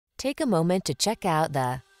Take a moment to check out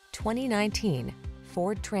the 2019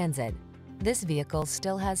 Ford Transit. This vehicle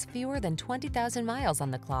still has fewer than 20,000 miles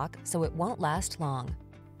on the clock, so it won't last long.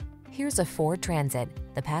 Here's a Ford Transit,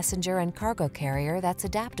 the passenger and cargo carrier that's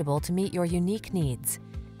adaptable to meet your unique needs.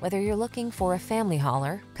 Whether you're looking for a family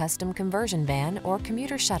hauler, custom conversion van, or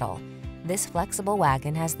commuter shuttle, this flexible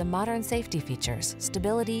wagon has the modern safety features,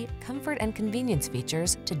 stability, comfort, and convenience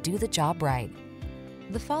features to do the job right.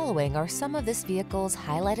 The following are some of this vehicle's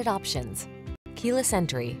highlighted options: keyless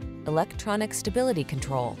entry, electronic stability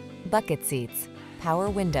control, bucket seats, power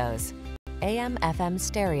windows, AM/FM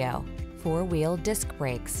stereo, four-wheel disc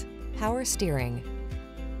brakes, power steering.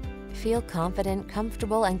 Feel confident,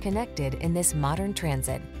 comfortable, and connected in this modern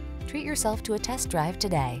Transit. Treat yourself to a test drive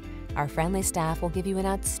today. Our friendly staff will give you an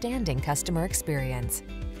outstanding customer experience.